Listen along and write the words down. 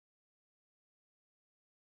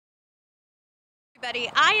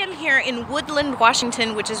Everybody, I am here in Woodland,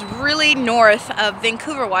 Washington, which is really north of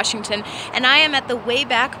Vancouver, Washington, and I am at the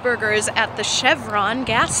Wayback Burgers at the Chevron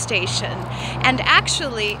gas station. And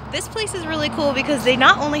actually, this place is really cool because they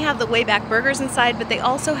not only have the Wayback Burgers inside, but they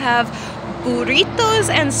also have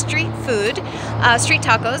burritos and street food, street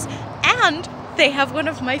tacos, and they have one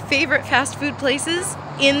of my favorite fast food places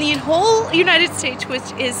in the whole United States,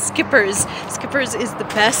 which is Skipper's. Skipper's is the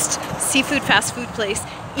best seafood fast food place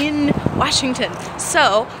in Washington.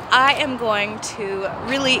 So I am going to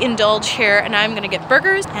really indulge here and I'm gonna get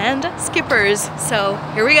burgers and Skipper's. So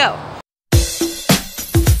here we go.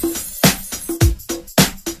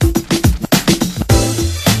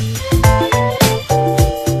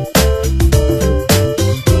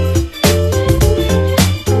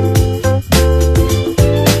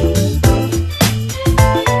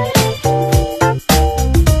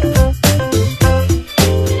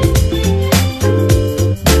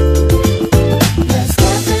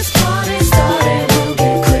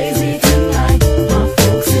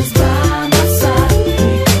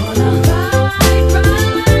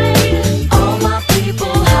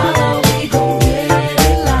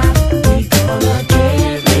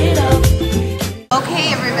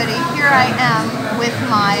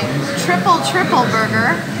 Triple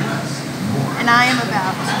burger, and I am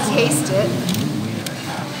about to taste it.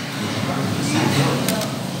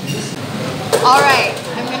 Alright,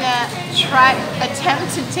 I'm gonna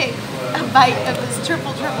attempt to take a bite of this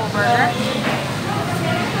triple burger.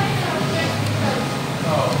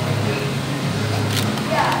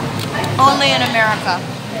 Only in America.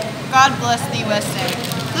 God bless the USA.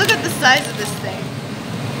 Look at the size of this thing.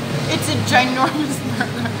 It's a ginormous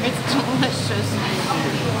burger. It's delicious.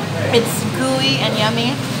 It's gooey and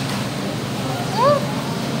yummy.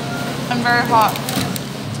 And very hot.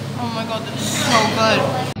 Oh my god, this is so good.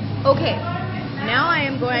 Okay, now I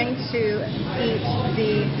am going to eat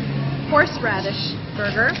the horseradish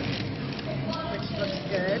burger, which looks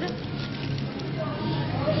good.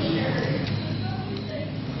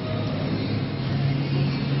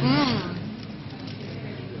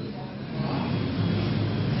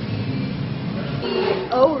 The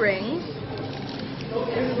O-rings.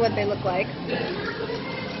 This is what they look like.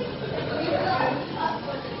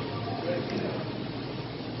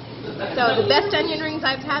 So the best onion rings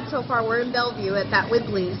I've had so far were in Bellevue at that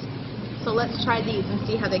Wibbly's. So let's try these and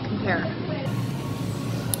see how they compare.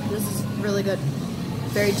 This is really good.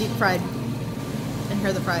 Very deep fried. And here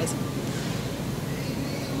are the fries.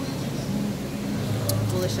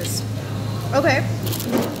 Delicious. Okay.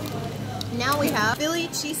 Now we have Philly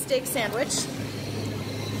cheesesteak sandwich.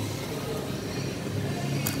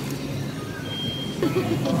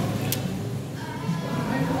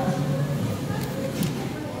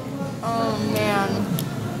 Oh man.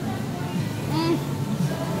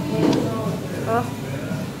 Oh,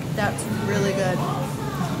 that's really good.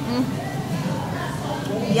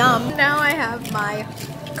 Yum. Now I have my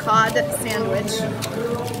cod sandwich,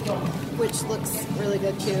 which looks really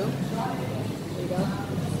good too. There you go.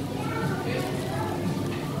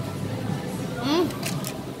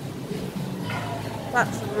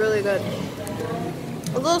 That's really good.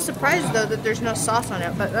 A little surprised though that there's no sauce on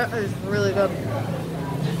it, but that is really good.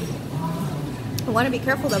 I want to be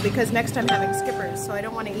careful though because next time I'm having Skipper's, so I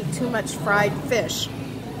don't want to eat too much fried fish.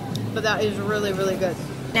 But that is really, really good.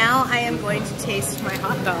 Now I am going to taste my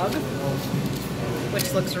hot dog,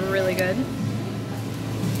 which looks really good.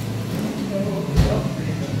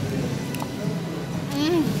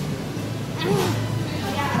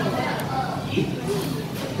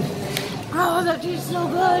 Oh, that tastes so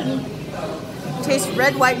good. Tastes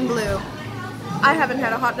red, white, and blue. I haven't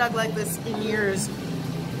had a hot dog like this in years.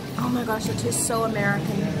 Oh my gosh, it tastes so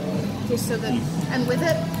American. It tastes so good. And with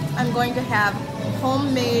it, I'm going to have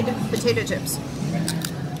homemade potato chips,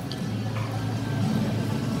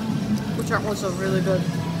 which are also really good.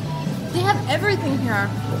 They have everything here.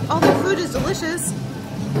 All the food is delicious.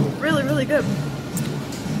 Really, really good.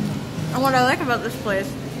 And what I like about this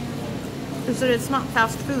place is that it's not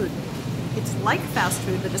fast food. It's like fast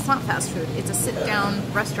food, but it's not fast food. It's a sit-down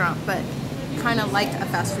restaurant, but kind of like a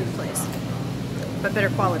fast food place, but better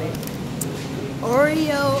quality.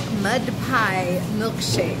 Oreo mud pie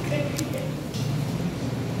milkshake.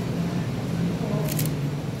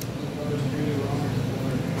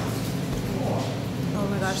 Oh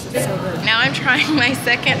my gosh, that's so good. Now I'm trying my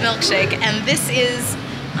second milkshake, and this is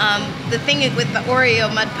the thing with the Oreo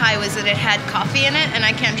mud pie was that it had coffee in it, and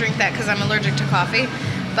I can't drink that because I'm allergic to coffee.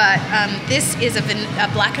 But this is a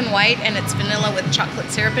black and white, and it's vanilla with chocolate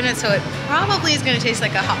syrup in it, so it probably is going to taste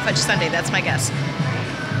like a hot fudge sundae. That's my guess.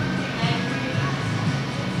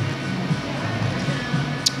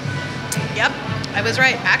 Yep, I was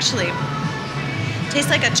right, actually. It tastes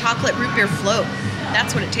like a chocolate root beer float.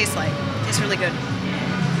 That's what it tastes like. It tastes really good.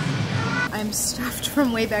 I'm stuffed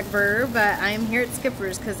from Wayback Burger, but I am here at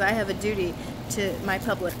Skipper's because I have a duty to my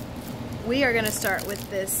public. We are going to start with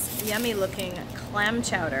this yummy looking clam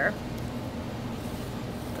chowder.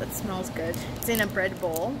 That smells good. It's in a bread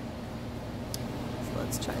bowl. So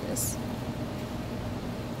let's try this.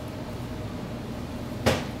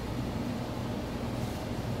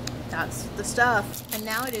 That's the stuff. And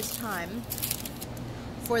now it is time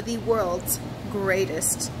for the world's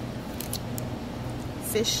greatest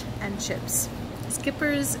fish and chips.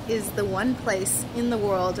 Skipper's is the one place in the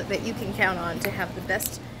world that you can count on to have the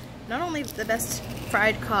best, not only the best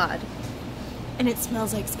fried cod, and it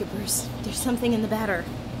smells like Skipper's. There's something in the batter.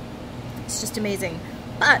 It's just amazing.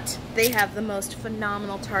 But they have the most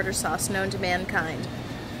phenomenal tartar sauce known to mankind.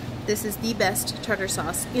 This is the best tartar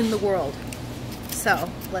sauce in the world. So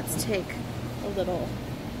let's take a little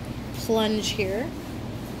plunge here.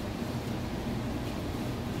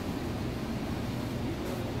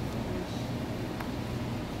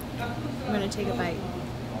 I'm gonna take a bite.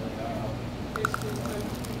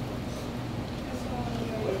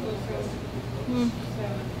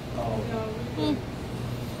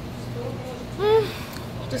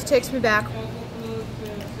 Just takes me back.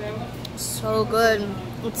 So good.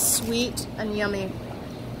 It's sweet and yummy.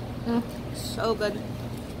 So good.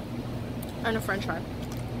 And a french fry.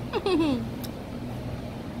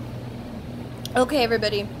 Okay,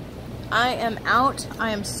 everybody. I am out.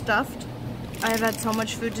 I am stuffed. I have had so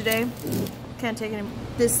much food today. Can't take it anymore.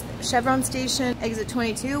 This Chevron station, exit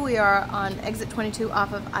 22. We are on exit 22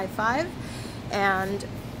 off of I-5. And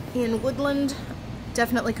in Woodland,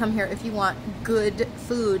 definitely come here if you want good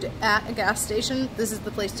food at a gas station. This is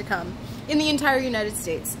the place to come in the entire United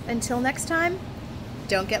States. Until next time,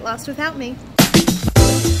 don't get lost without me.